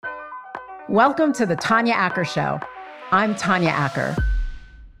Welcome to the Tanya Acker Show. I'm Tanya Acker.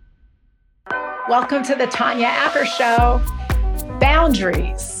 Welcome to the Tanya Acker Show.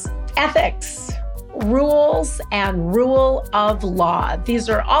 Boundaries, ethics, rules, and rule of law. These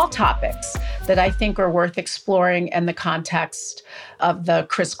are all topics that I think are worth exploring in the context of the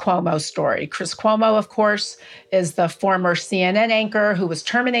Chris Cuomo story. Chris Cuomo, of course, is the former CNN anchor who was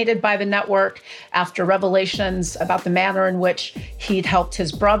terminated by the network after revelations about the manner in which he'd helped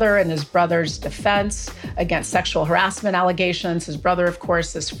his brother in his brother's defense against sexual harassment allegations. His brother, of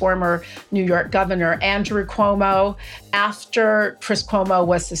course, is former New York Governor Andrew Cuomo. After Chris Cuomo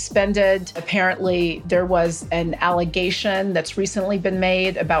was suspended, apparently there was an allegation that's recently been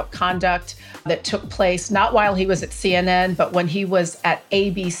made about conduct that took place not while he was at CNN, but when he was at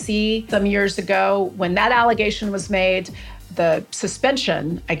ABC some years ago. When that allegation was made, the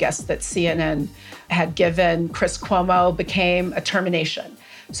suspension, I guess, that CNN had given Chris Cuomo became a termination.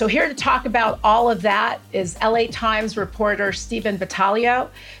 So here to talk about all of that is LA Times reporter Stephen Battaglio.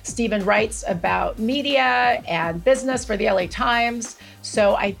 Stephen writes about media and business for the LA Times.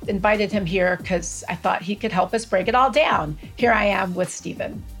 So I invited him here because I thought he could help us break it all down. Here I am with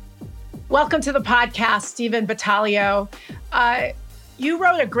Stephen. Welcome to the podcast, Stephen Battaglio. You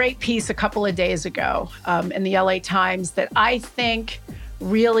wrote a great piece a couple of days ago in the LA Times that I think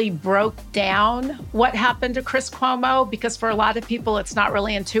really broke down what happened to Chris Cuomo, because for a lot of people, it's not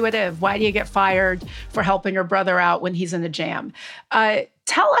really intuitive. Why do you get fired for helping your brother out when he's in a jam?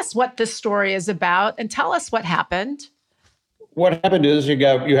 Tell us what this story is about and tell us what happened. What happened is you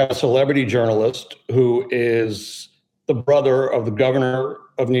have a celebrity journalist who is the brother of the governor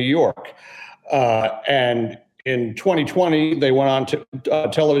of New York. And in 2020, they went on to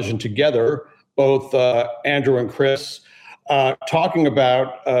television together, both Andrew and Chris, talking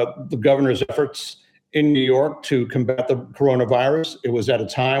about the governor's efforts in New York to combat the coronavirus. It was at a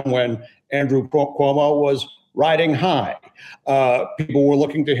time when Andrew Cuomo was riding high. People were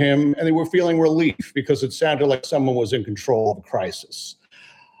looking to him and they were feeling relief because it sounded like someone was in control of the crisis.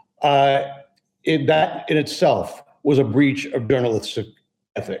 That in itself was a breach of journalistic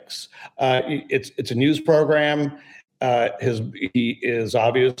ethics. It's a news program. He is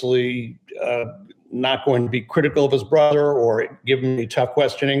obviously not going to be critical of his brother or give him any tough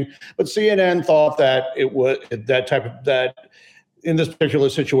questioning. But CNN thought that it was that in this particular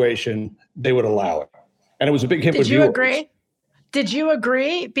situation, they would allow it. And it was a big hit with viewers. Did you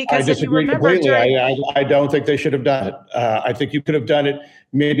agree? Because I disagree completely. I don't think they should have done it. I think you could have done it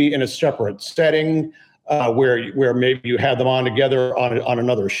maybe in a separate setting where maybe you had them on together on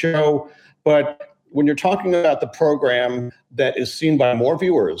another show. But when you're talking about the program that is seen by more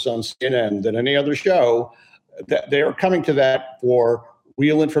viewers on CNN than any other show, that they are coming to that for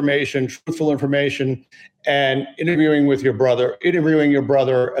real information, truthful information, and interviewing your brother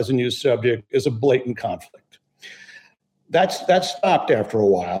as a news subject is a blatant conflict. That stopped after a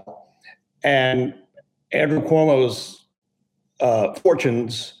while, and Andrew Cuomo's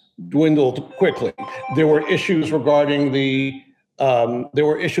fortunes dwindled quickly. There were issues regarding the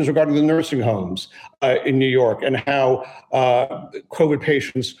nursing homes in New York and how COVID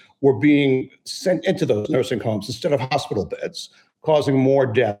patients were being sent into those nursing homes instead of hospital beds, causing more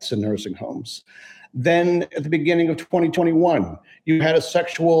deaths in nursing homes. Then at the beginning of 2021, you had a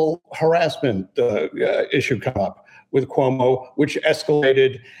sexual harassment issue come up with Cuomo, which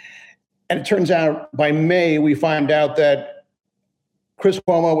escalated. And it turns out by May, we find out that Chris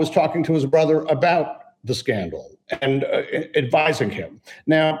Cuomo was talking to his brother about the scandal and advising him.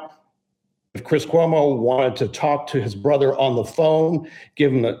 Now, if Chris Cuomo wanted to talk to his brother on the phone,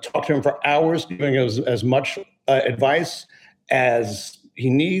 talk to him for hours, giving him as much advice as he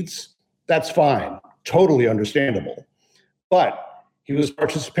needs, that's fine, totally understandable. But he was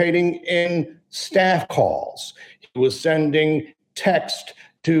participating in staff calls. He was sending text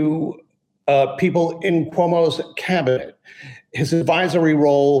to people in Cuomo's cabinet. His advisory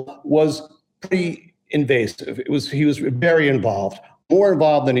role was pretty invasive. He was very involved, more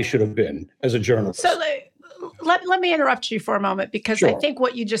involved than he should have been as a journalist. So let me interrupt you for a moment, because Sure. I think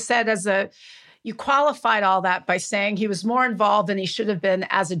what you just said you qualified all that by saying he was more involved than he should have been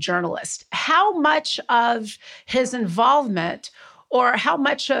as a journalist. How much of his involvement, or how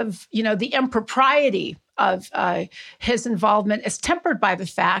much of the impropriety of his involvement is tempered by the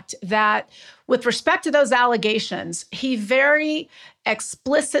fact that with respect to those allegations, he very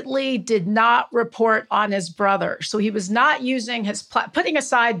explicitly did not report on his brother. So he was not using putting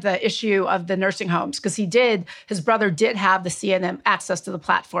aside the issue of the nursing homes, because his brother did have the CNN access to the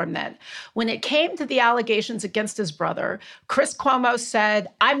platform then. When it came to the allegations against his brother, Chris Cuomo said,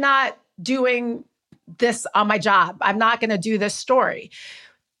 I'm not doing this on my job. I'm not going to do this story.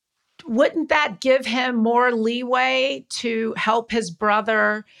 wouldn't that give him more leeway to help his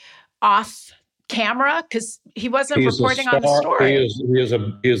brother off camera? Because he wasn't reporting on the story. He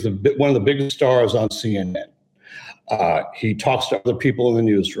is one of the biggest stars on CNN. He talks to other people in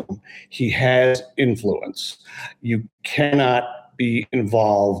the newsroom. He has influence. You cannot be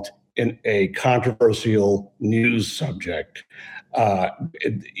involved in a controversial news subject.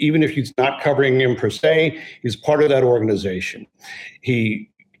 Even if he's not covering him per se, he's part of that organization. He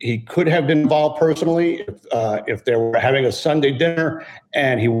could have been involved personally if they were having a Sunday dinner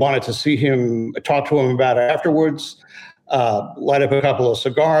and he wanted to see him, talk to him about it afterwards, light up a couple of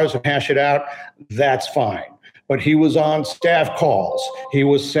cigars and hash it out. That's fine. But he was on staff calls. He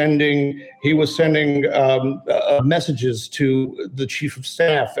was sending messages to the chief of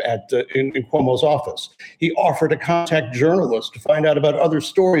staff in Cuomo's office. He offered to contact journalists to find out about other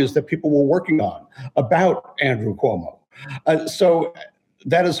stories that people were working on about Andrew Cuomo. So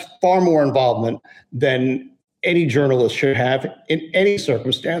that is far more involvement than any journalist should have in any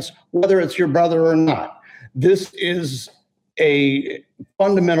circumstance, whether it's your brother or not. This is a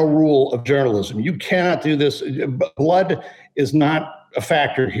fundamental rule of journalism. You cannot do this. Blood is not a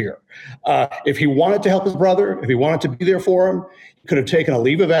factor here. If he wanted to help his brother, if he wanted to be there for him, he could have taken a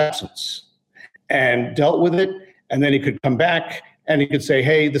leave of absence and dealt with it. And then he could come back and he could say,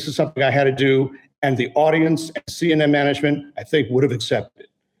 hey, this is something I had to do. And the audience and CNN management, I think, would have accepted.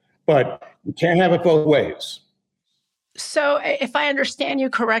 But you can't have it both ways. So if I understand you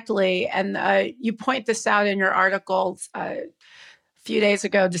correctly, and you point this out in your article a few days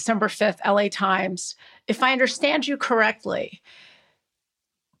ago, December 5th, LA Times, if I understand you correctly,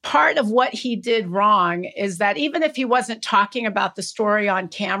 part of what he did wrong is that even if he wasn't talking about the story on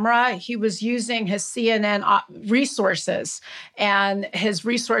camera, he was using his CNN resources and his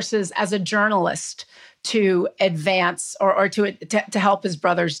resources as a journalist to advance or to help his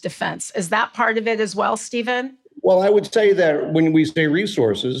brother's defense. Is that part of it as well, Stephen? Well, I would say that when we say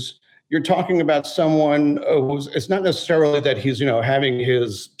resources, you're talking about someone it's not necessarily that he's, having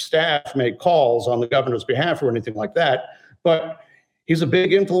his staff make calls on the governor's behalf or anything like that, but he's a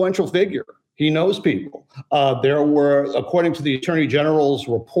big influential figure. He knows people. There were, according to the Attorney General's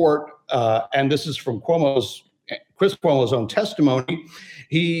report, and this is from Chris Cuomo's own testimony,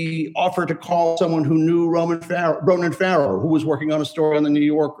 he offered to call someone who knew Ronan Farrow, who was working on a story on the New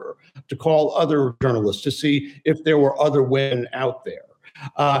Yorker, to call other journalists to see if there were other women out there.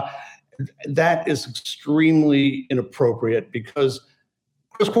 That is extremely inappropriate because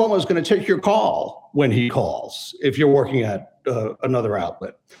Chris Cuomo is going to take your call when he calls if you're working at another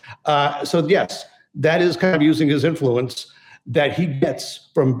outlet. So yes, that is kind of using his influence that he gets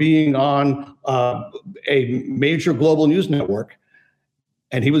from being on a major global news network,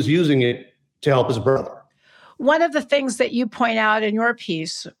 and he was using it to help his brother. One of the things that you point out in your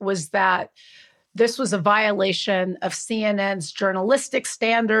piece was that this was a violation of CNN's journalistic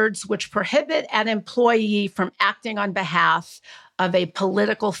standards, which prohibit an employee from acting on behalf of a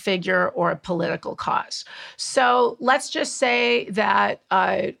political figure or a political cause. So let's just say that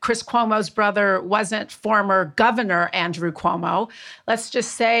Chris Cuomo's brother wasn't former Governor Andrew Cuomo. Let's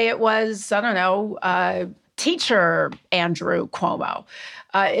just say it was, teacher Andrew Cuomo.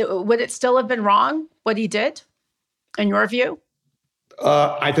 Would it still have been wrong what he did, in your view?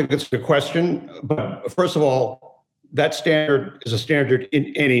 I think it's a good question. But first of all, that standard is a standard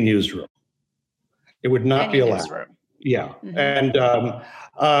in any newsroom. It would not be allowed. Newsroom. Yeah. Mm-hmm. And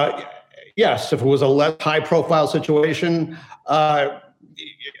yes, if it was a less high-profile situation, I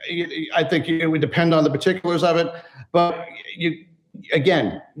think it would depend on the particulars of it. But you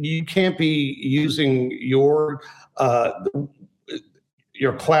can't be using your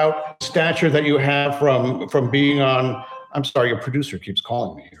clout, stature that you have from being on. I'm sorry, your producer keeps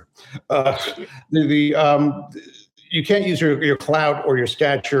calling me here. You can't use your clout or your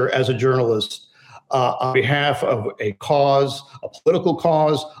stature as a journalist on behalf of a cause, a political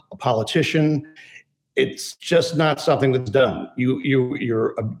cause, a politician. It's just not something that's done.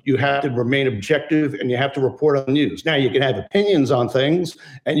 You have to remain objective and you have to report on the news. Now, you can have opinions on things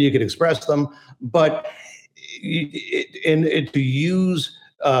and you can express them, but to use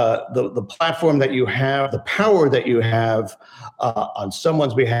the platform that you have, the power that you have on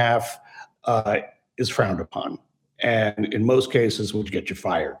someone's behalf is frowned upon, and in most cases would get you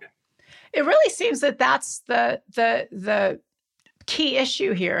fired. It really seems that that's the key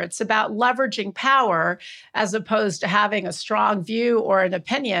issue here. It's about leveraging power as opposed to having a strong view or an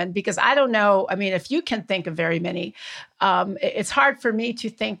opinion, because I don't know, if you can think of very many, it's hard for me to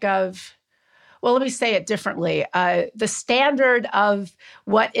think of Well, let me say it differently. The standard of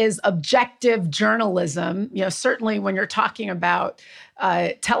what is objective journalism, certainly when you're talking about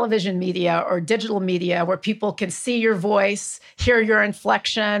television media or digital media, where people can see your voice, hear your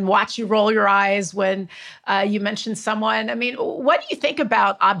inflection, watch you roll your eyes when you mention someone. I mean, what do you think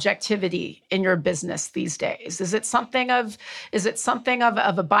about objectivity in your business these days? Is it something of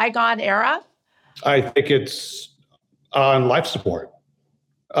a bygone era? I think it's on life support.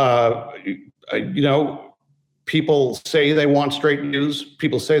 People say they want straight news.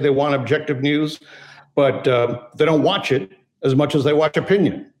 People say they want objective news, but they don't watch it as much as they watch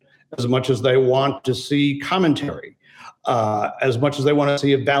opinion, as much as they want to see commentary, as much as they want to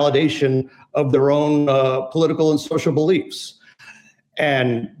see a validation of their own political and social beliefs.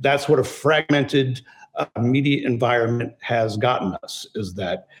 And that's what a fragmented media environment has gotten us, is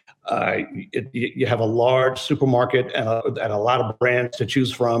that you have a large supermarket and a lot of brands to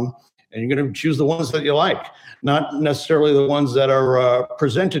choose from, and you're going to choose the ones that you like, not necessarily the ones that are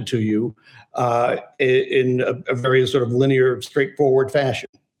presented to you in a very sort of linear, straightforward fashion.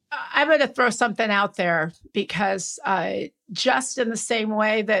 I'm going to throw something out there because just in the same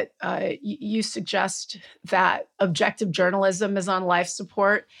way that you suggest that objective journalism is on life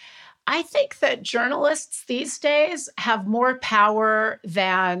support, I think that journalists these days have more power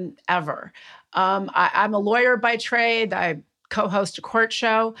than ever. I'm a lawyer by trade. I co-host a court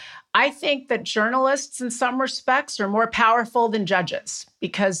show. I think that journalists in some respects are more powerful than judges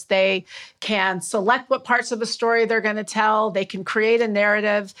because they can select what parts of the story they're going to tell. They can create a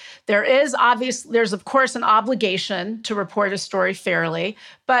narrative. There's of course an obligation to report a story fairly,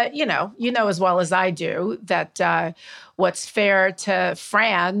 but you know as well as I do that what's fair to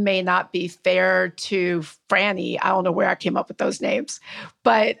Fran may not be fair to Franny. I don't know where I came up with those names,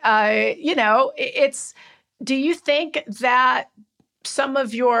 but it's. Do you think that some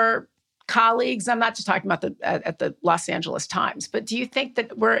of your colleagues, I'm not just talking about at the Los Angeles Times, but do you think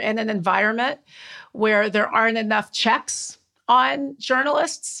that we're in an environment where there aren't enough checks on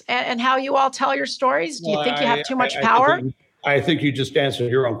journalists and how you all tell your stories? Do you think you have too much power? I think you just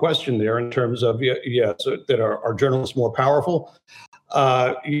answered your own question there in terms of, so that are journalists more powerful?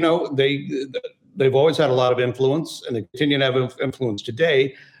 They've always had a lot of influence and they continue to have influence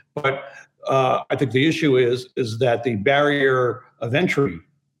today, but I think the issue is that the barrier of entry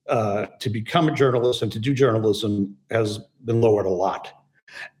to become a journalist and to do journalism has been lowered a lot,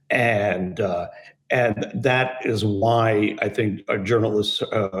 and that is why I think journalists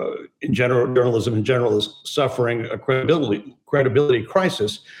journalism in general is suffering a credibility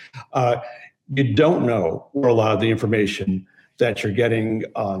crisis. You don't know where a lot of the information that you're getting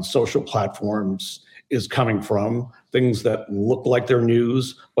on social platforms is coming from, things that look like they're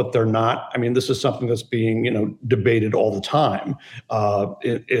news, but they're not. I mean, this is something that's being, debated all the time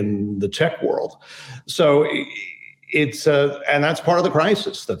in the tech world. So it's, and that's part of the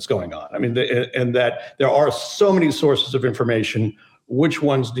crisis that's going on. I mean, and that there are so many sources of information. Which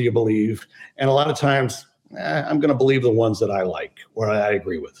ones do you believe? And a lot of times, I'm going to believe the ones that I like or I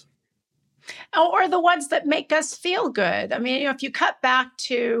agree with. Or the ones that make us feel good. I mean, if you cut back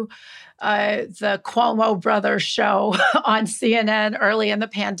to the Cuomo Brothers show on CNN early in the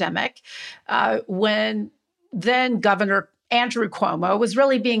pandemic, when then Governor Andrew Cuomo was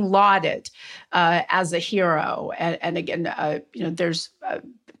really being lauded as a hero. And again, there's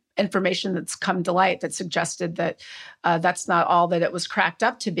information that's come to light that suggested that that's not all that it was cracked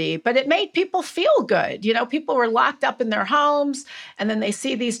up to be, but it made people feel good. People were locked up in their homes and then they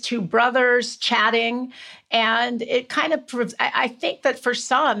see these two brothers chatting, and it kind of, I think that for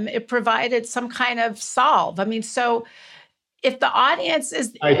some, it provided some kind of solve. I mean, so if the audience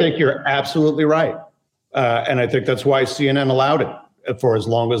is... I think you're absolutely right. And I think that's why CNN allowed it for as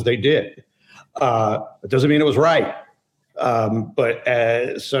long as they did. It doesn't mean it was right. It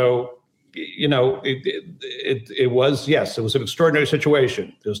was, yes, it was an extraordinary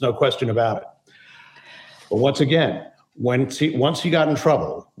situation. There's no question about it. But once again, once he got in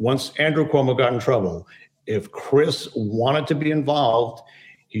trouble, once Andrew Cuomo got in trouble, if Chris wanted to be involved,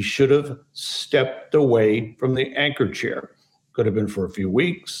 he should have stepped away from the anchor chair. Could have been for a few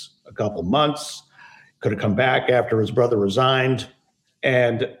weeks, a couple months, could have come back after his brother resigned.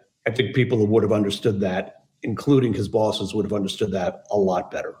 And I think people would have understood that, including his bosses, would have understood that a lot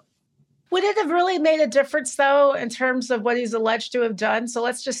better. Would it have really made a difference, though, in terms of what he's alleged to have done? So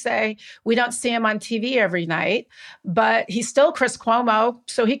let's just say we don't see him on TV every night, but he's still Chris Cuomo,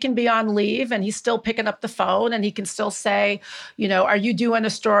 so he can be on leave and he's still picking up the phone and he can still say, are you doing a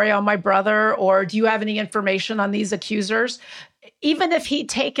story on my brother, or do you have any information on these accusers? Even if he'd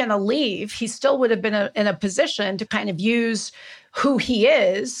taken a leave, he still would have been in a position to kind of use who he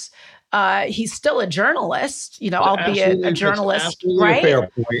is He's still a journalist, albeit a journalist, absolutely right? A fair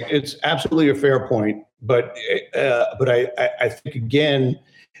point. It's absolutely a fair point. But I think, again,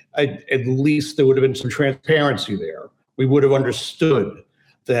 at least there would have been some transparency there. We would have understood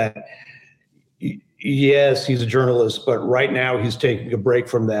that, yes, he's a journalist, but right now he's taking a break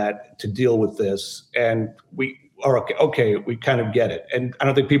from that to deal with this. And we are okay, we kind of get it. And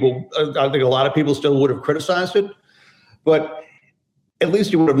I think a lot of people still would have criticized it, but at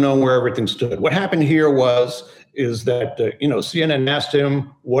least you would have known where everything stood. What happened here is that CNN asked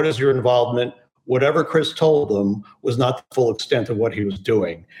him, "What is your involvement?" Whatever Chris told them was not the full extent of what he was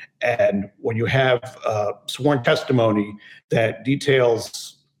doing. And when you have sworn testimony that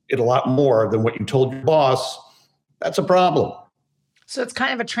details it a lot more than what you told your boss, that's a problem. So it's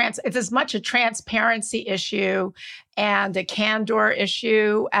kind of it's as much a transparency issue and a candor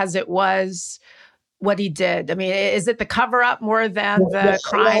issue as it was what he did. I mean, is it the cover up more than the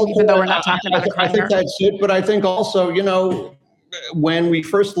crime, even though we're not talking about a crime? I think that's it. But I think also, when we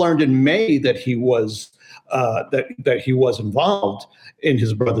first learned in May that he was that he was involved in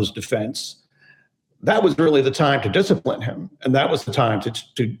his brother's defense, that was really the time to discipline him, and that was the time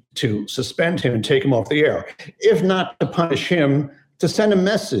to suspend him and take him off the air, if not to punish him, to send a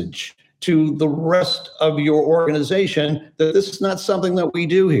message to the rest of your organization that this is not something that we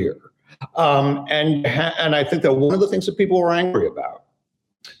do here. And I think that one of the things that people were angry about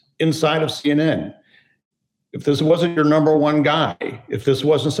inside of CNN, if this wasn't your number one guy, if this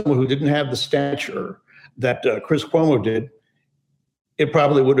wasn't someone who didn't have the stature that Chris Cuomo did, it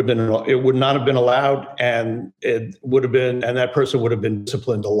probably would not have been allowed, and that person would have been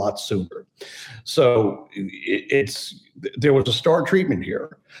disciplined a lot sooner. So there was a star treatment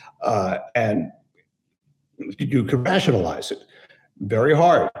here, and you can rationalize it very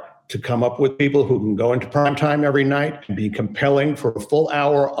hard to come up with people who can go into prime time every night and be compelling for a full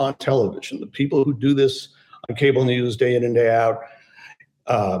hour on television. The people who do this on cable news day in and day out,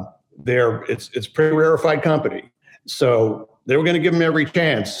 it's pretty rarefied company. So they were going to give them every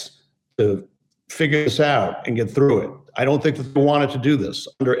chance to figure this out and get through it. I don't think that they wanted to do this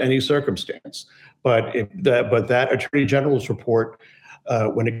under any circumstance. But that Attorney General's report,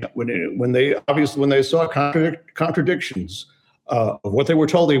 when they saw contradictions of what they were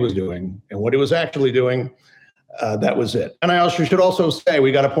told he was doing and what he was actually doing, that was it. And I should also say,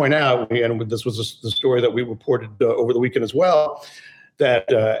 we got to point out, and this was the story that we reported over the weekend as well,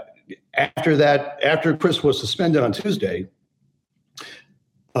 that after Chris was suspended on Tuesday,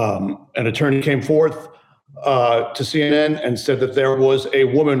 an attorney came forth to CNN and said that there was a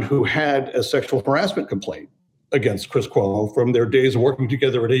woman who had a sexual harassment complaint against Chris Cuomo from their days working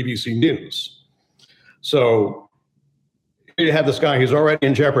together at ABC News. So you have this guy, he's already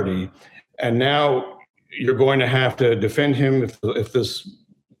in jeopardy, and now you're going to have to defend him if this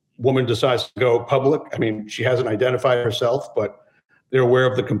woman decides to go public. I mean, she hasn't identified herself, but they're aware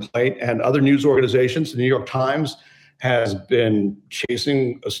of the complaint, and other news organizations, the New York Times has been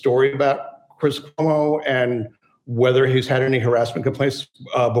chasing a story about Chris Cuomo and whether he's had any harassment complaints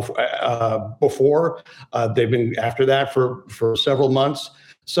before. They've been after that for several months.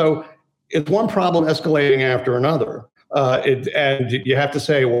 So it's one problem escalating after another. And you have to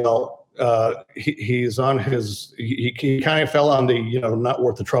say, well, he's on he kind of fell on the, not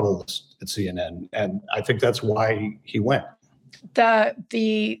worth the trouble list at CNN. And I think that's why he went.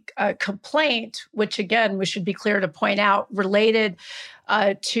 The complaint, which again, we should be clear to point out, related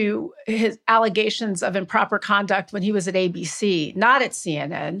to his allegations of improper conduct when he was at ABC, not at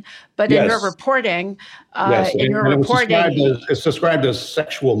CNN, but in your reporting. Yes, in your reporting, it's described as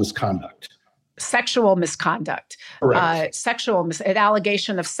sexual misconduct. Sexual misconduct. Correct. An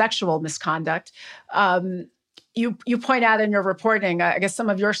allegation of sexual misconduct. You point out in your reporting, I guess some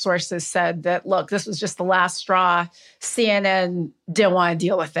of your sources said that, look, this was just the last straw. CNN didn't want to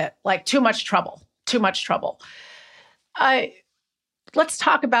deal with it. Like, too much trouble. Let's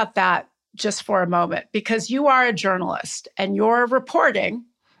talk about that just for a moment, because you are a journalist and you're reporting,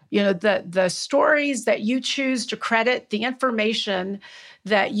 the stories that you choose to credit, the information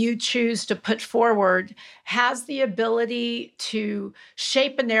that you choose to put forward has the ability to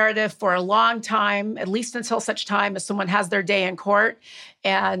shape a narrative for a long time, at least until such time as someone has their day in court.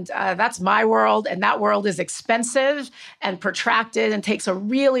 And that's my world. And that world is expensive and protracted and takes a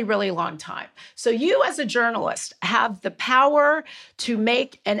really, really long time. So you as a journalist have the power to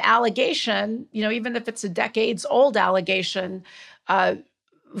make an allegation, even if it's a decades old allegation,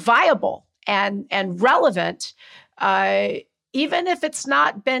 viable and relevant even if it's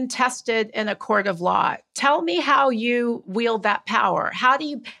not been tested in a court of law. Tell me how you wield that power. How do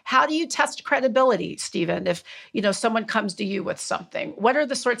you test credibility, Stephen, if someone comes to you with something? What are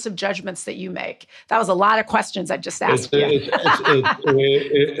the sorts of judgments that you make? That was a lot of questions I just asked you.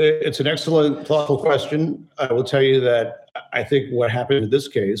 It's an excellent, thoughtful question. I will tell you that I think what happened in this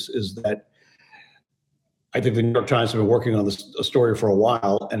case is that I think the New York Times have been working on this story for a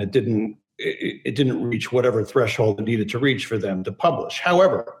while, and it didn't reach whatever threshold it needed to reach for them to publish.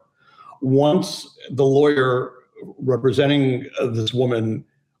 However, once the lawyer representing this woman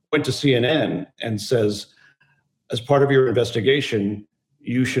went to CNN and says, as part of your investigation,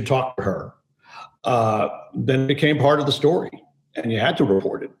 you should talk to her, then it became part of the story, and you had to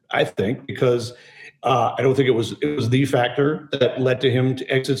report it, I think, because I don't think it was the factor that led to him to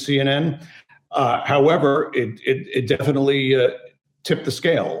exit CNN. However, it definitely tipped the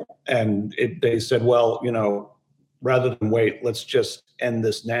scale, and they said, well, rather than wait, let's just end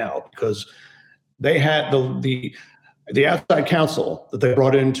this now, because they had the outside counsel that they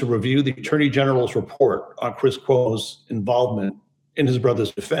brought in to review the Attorney General's report on Chris Cuomo's involvement in his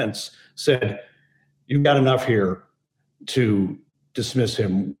brother's defense said, you've got enough here to dismiss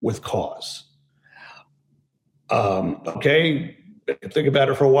him with cause. Okay, think about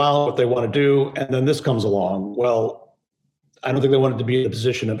it for a while, what they want to do, and then this comes along. Well, I don't think they wanted to be in a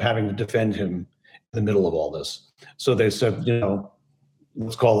position of having to defend him in the middle of all this. So they said,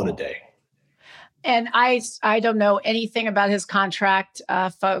 let's call it a day. And I don't know anything about his contract,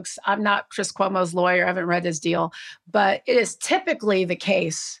 folks. I'm not Chris Cuomo's lawyer. I haven't read his deal, but it is typically the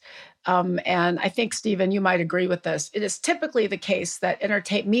case. And I think, Stephen, you might agree with this. It is typically the case that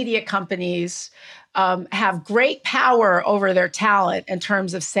media companies have great power over their talent in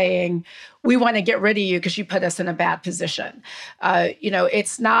terms of saying, we want to get rid of you because you put us in a bad position.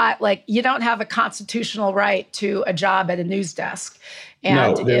 It's not like you don't have a constitutional right to a job at a news desk.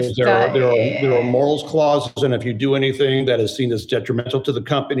 And no, there are morals clauses, and if you do anything that is seen as detrimental to the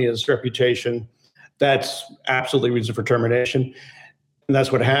company and its reputation, that's absolutely reason for termination. And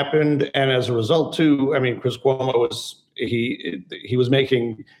that's what happened. And as a result, too, Chris Cuomo he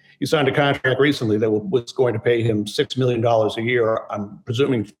signed a contract recently that was going to pay him $6 million a year, I'm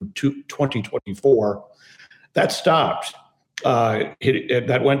presuming for 2024. That stopped.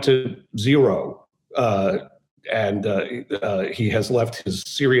 That went to zero. And he has left his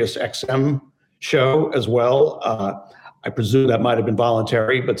Sirius XM show as well. I presume that might have been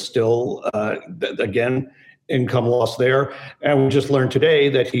voluntary, but still, again, income loss there. And we just learned today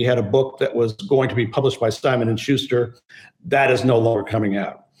that he had a book that was going to be published by Simon & Schuster. That is no longer coming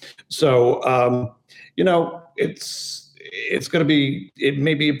out. So, it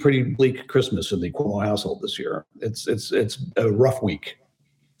may be a pretty bleak Christmas in the Cuomo household this year. It's a rough week.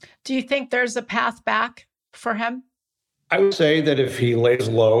 Do you think there's a path back for him? I would say that if he lays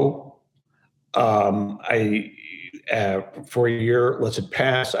low, for a year, lets it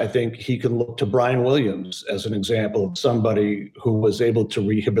pass, I think he can look to Brian Williams as an example of somebody who was able to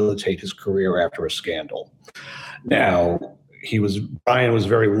rehabilitate his career after a scandal. Now, Brian was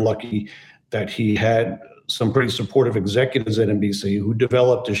very lucky that he had some pretty supportive executives at NBC who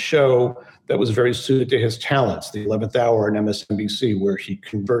developed a show that was very suited to his talents, The 11th Hour on MSNBC, where he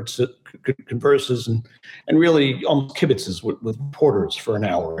converses and really almost kibitzes with reporters for an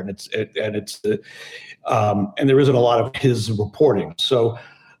hour, and and there isn't a lot of his reporting. So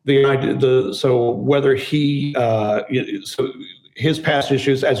whether he his past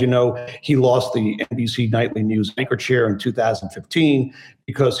issues, as you know, he lost the NBC Nightly News anchor chair in 2015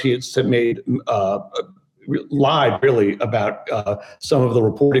 because he had lied really about some of the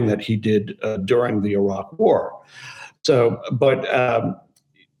reporting that he did during the Iraq War. But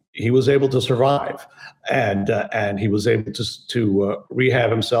he was able to survive, and he was able to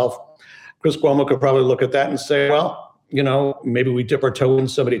rehab himself. Chris Cuomo could probably look at that and say, well, maybe we dip our toe in,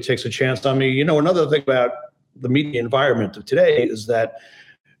 somebody takes a chance on me. Another thing about the media environment of today is that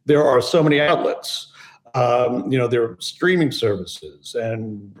there are so many outlets. There are streaming services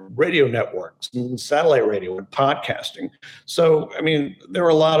and radio networks and satellite radio and podcasting. So, there are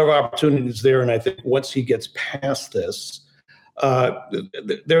a lot of opportunities there. And I think once he gets past this,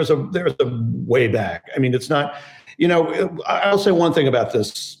 there's a way back. It's not, I'll say one thing about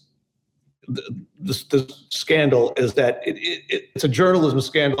this scandal is that it's a journalism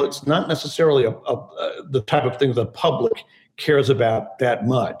scandal. It's not necessarily the type of thing the public cares about that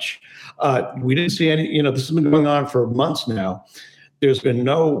much. We didn't see any, this has been going on for months now. There's been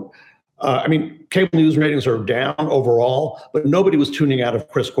no, cable news ratings are down overall, but nobody was tuning out of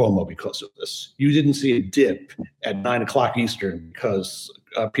Chris Cuomo because of this. You didn't see a dip at 9 o'clock Eastern because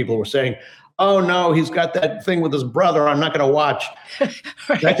people were saying, oh no, he's got that thing with his brother, I'm not going to watch.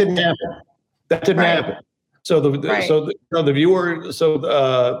 Right. That didn't happen. That didn't Right. happen. So the viewer,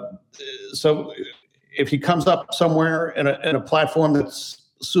 so if he comes up somewhere in a platform that's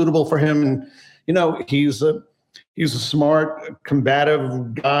suitable for him, and he's a smart,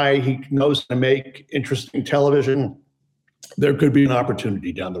 combative guy, he knows how to make interesting television, there could be an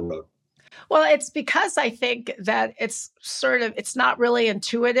opportunity down the road. Well, it's because I think that it's not really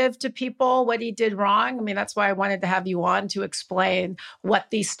intuitive to people what he did wrong. I mean, that's why I wanted to have you on to explain what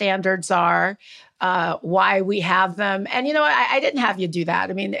these standards are, why we have them. And, I didn't have you do that.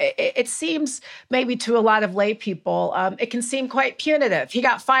 I mean, it seems maybe to a lot of lay people, it can seem quite punitive. He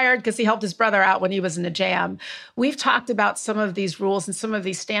got fired because he helped his brother out when he was in a jam. We've talked about some of these rules and some of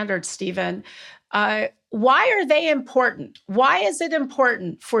these standards, Stephen. Why are they important? Why is it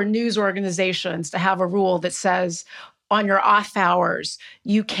important for news organizations to have a rule that says on your off hours,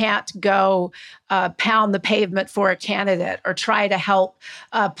 you can't go pound the pavement for a candidate or try to help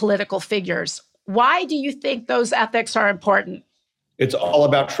political figures? Why do you think those ethics are important? It's all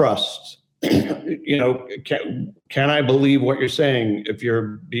about trust. Can I believe what you're saying if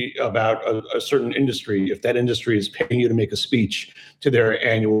you're about a certain industry, if that industry is paying you to make a speech to their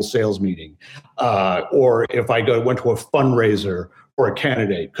annual sales meeting? Or if I went to a fundraiser for a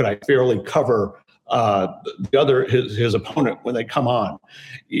candidate, could I fairly cover his opponent when they come on?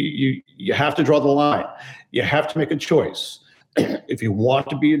 You have to draw the line. You have to make a choice. If you want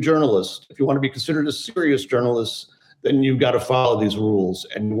to be a journalist, if you want to be considered a serious journalist, then you've got to follow these rules,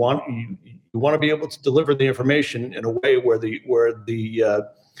 and you want to be able to deliver the information in a way where the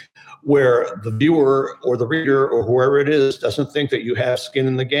viewer or the reader or whoever it is doesn't think that you have skin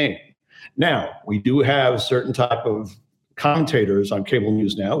in the game. Now, we do have certain type of commentators on cable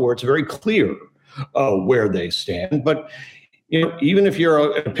news now where it's very clear where they stand, but even if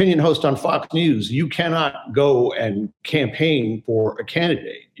you're an opinion host on Fox News, you cannot go and campaign for a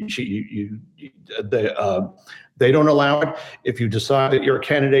candidate. They don't allow it. If you decide that you're a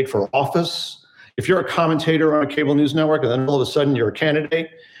candidate for office, if you're a commentator on a cable news network and then all of a sudden you're a candidate,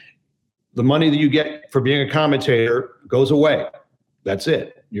 the money that you get for being a commentator goes away. That's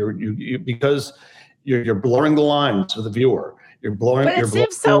it. Because you're blurring the lines for the viewer. But it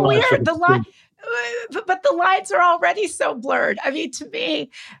seems so weird. But the lines are already so blurred. I mean, to me,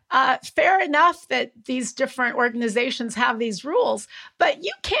 fair enough that these different organizations have these rules, but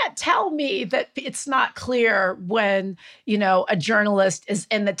you can't tell me that it's not clear when, a journalist is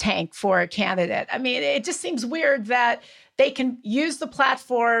in the tank for a candidate. I mean, it just seems weird that they can use the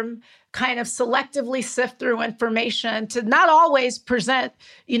platform, kind of selectively sift through information to not always present,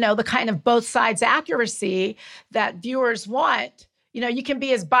 the kind of both sides accuracy that viewers want. You can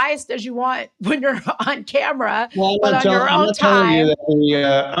be as biased as you want when you're on camera, but on your own time.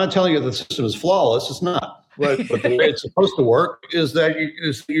 I'm not telling you the system is flawless. It's not. But the way it's supposed to work is that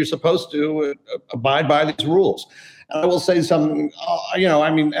you're supposed to abide by these rules. And I will say something,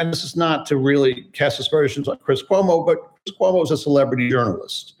 and this is not to really cast aspersions on Chris Cuomo, but Chris Cuomo is a celebrity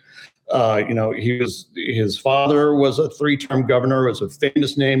journalist. His father was a 3-term governor, was a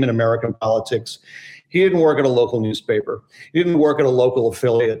famous name in American politics. He didn't work at a local newspaper. He didn't work at a local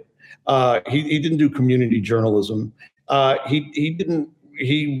affiliate. He didn't do community journalism. He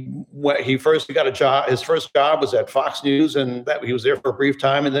first got a job. His first job was at Fox News, and that he was there for a brief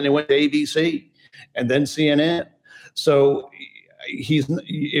time, and then he went to ABC, and then CNN. So he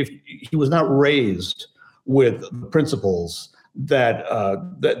was not raised with the principles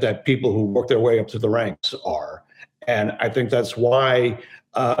that people who work their way up to the ranks are, and I think that's why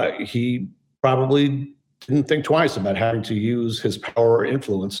he probably didn't think twice about having to use his power or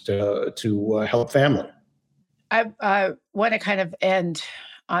influence to help family. I want to kind of end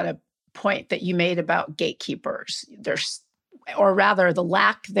on a point that you made about gatekeepers. Or rather the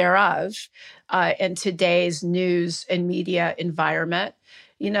lack thereof in today's news and media environment.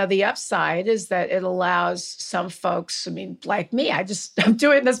 The upside is that it allows some folks, like me, I'm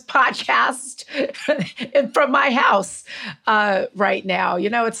doing this podcast from my house right now.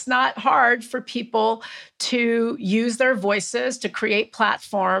 It's not hard for people to use their voices, to create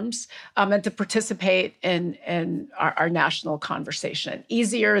platforms, and to participate in our national conversation.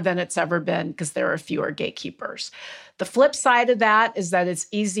 Easier than it's ever been because there are fewer gatekeepers. The flip side of that is that it's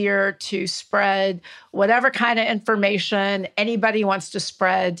easier to spread whatever kind of information anybody wants to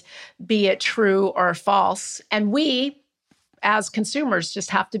spread, be it true or false. And we, as consumers, just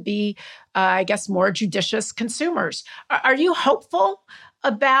have to be, more judicious consumers. Are you hopeful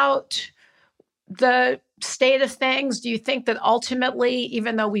about the state of things, do you think that ultimately,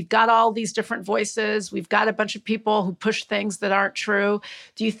 even though we've got all these different voices, we've got a bunch of people who push things that aren't true,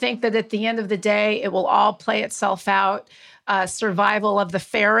 do you think that at the end of the day, it will all play itself out, survival of the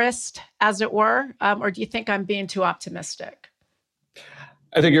fairest, as it were? Or do you think I'm being too optimistic?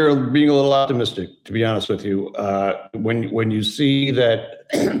 I think you're being a little optimistic, to be honest with you. When you see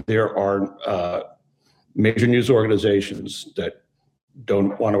that there are major news organizations that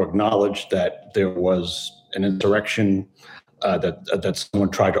don't want to acknowledge that there was an insurrection, that someone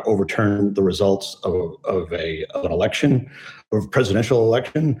tried to overturn the results of an election, of a presidential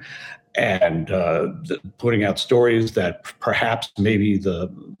election, and putting out stories that perhaps maybe the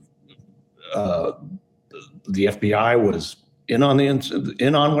FBI was in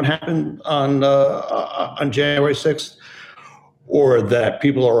on what happened on January 6th, or that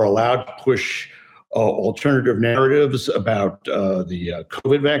people are allowed to push alternative narratives about the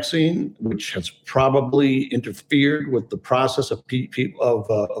COVID vaccine, which has probably interfered with the process of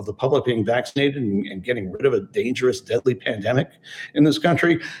the public being vaccinated and getting rid of a dangerous, deadly pandemic in this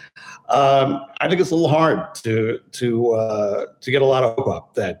country. I think it's a little hard to get a lot of hope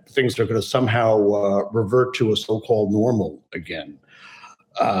up that things are going to somehow revert to a so-called normal again.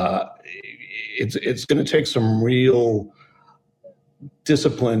 It's going to take some real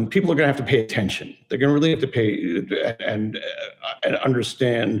discipline. People are going to have to pay attention. They're going to really have to pay and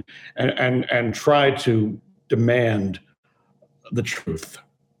understand and try to demand the truth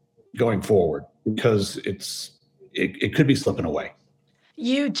going forward, because it could be slipping away.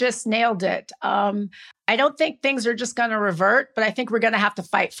 You just nailed it. I don't think things are just going to revert, but I think we're going to have to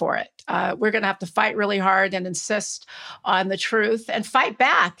fight for it. We're going to have to fight really hard and insist on the truth and fight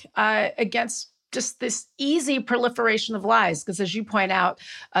back against just this easy proliferation of lies, because as you point out,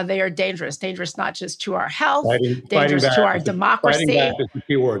 they are dangerous not just to our health, dangerous to our democracy. Fighting back is the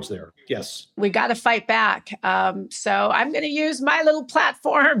key words there. Yes. We got to fight back. So I'm going to use my little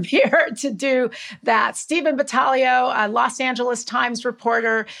platform here to do that. Stephen Battaglio, a Los Angeles Times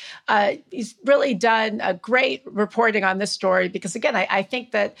reporter, he's really done a great reporting on this story, because again, I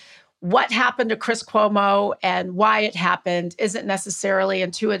think that what happened to Chris Cuomo and why it happened isn't necessarily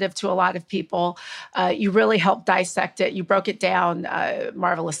intuitive to a lot of people. You really helped dissect it. You broke it down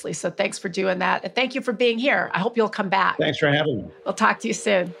marvelously. So thanks for doing that. And thank you for being here. I hope you'll come back. Thanks for having me. We'll talk to you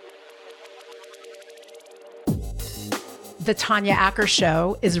soon. The Tanya Acker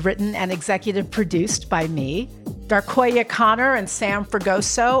Show is written and executive produced by me. Darkoya Connor and Sam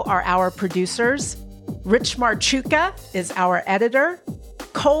Fragoso are our producers. Rich Marchuka is our editor.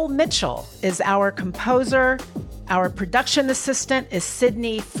 Cole Mitchell is our composer. Our production assistant is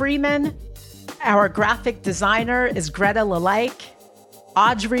Sydney Freeman. Our graphic designer is Greta Lalaik.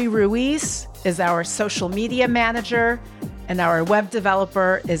 Audrey Ruiz is our social media manager. And our web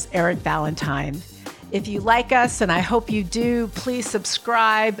developer is Eric Valentine. If you like us, and I hope you do, please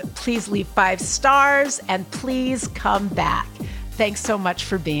subscribe, please leave 5 stars, and please come back. Thanks so much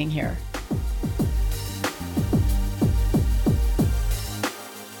for being here.